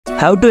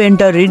How to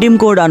enter redeem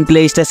code on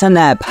PlayStation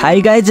app. Hi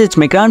guys, it's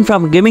Mikran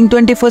from Gaming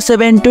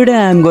 24/7. Today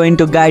I am going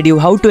to guide you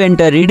how to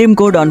enter redeem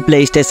code on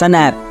PlayStation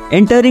app.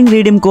 Entering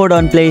redeem code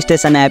on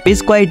PlayStation app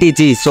is quite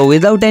easy, so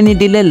without any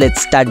delay,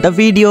 let's start the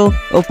video.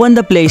 Open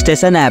the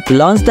PlayStation app,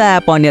 launch the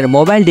app on your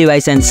mobile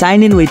device and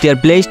sign in with your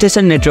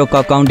PlayStation Network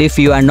account if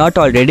you are not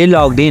already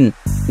logged in.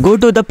 Go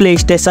to the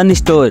PlayStation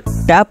Store.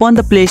 Tap on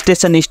the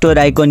PlayStation Store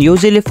icon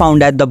usually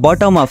found at the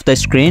bottom of the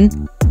screen.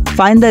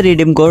 Find the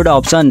redeem code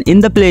option. In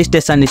the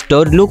PlayStation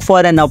Store, look for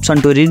an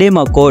option to redeem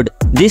a code.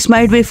 This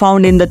might be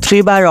found in the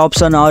 3-bar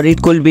option, or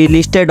it could be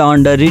listed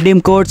on the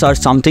redeem codes or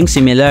something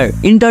similar.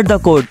 Enter the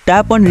code.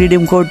 Tap on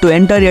redeem code to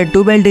enter your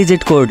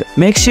 12-digit code.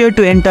 Make sure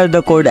to enter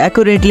the code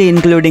accurately,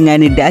 including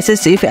any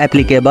dashes if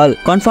applicable.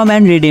 Confirm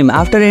and redeem.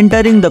 After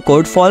entering the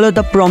code, follow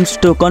the prompts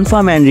to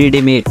confirm and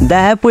redeem it.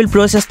 The app will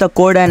process the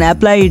code and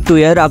apply it to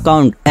your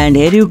account. And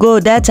here you go.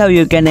 That's how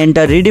you can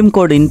enter redeem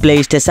code in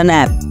PlayStation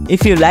app.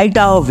 If you liked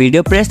our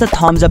video, press the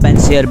thumbs up and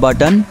share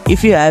button.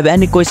 If you have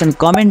any question,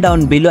 comment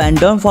down below and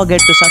don't forget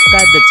to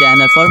subscribe the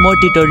channel for more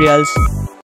tutorials.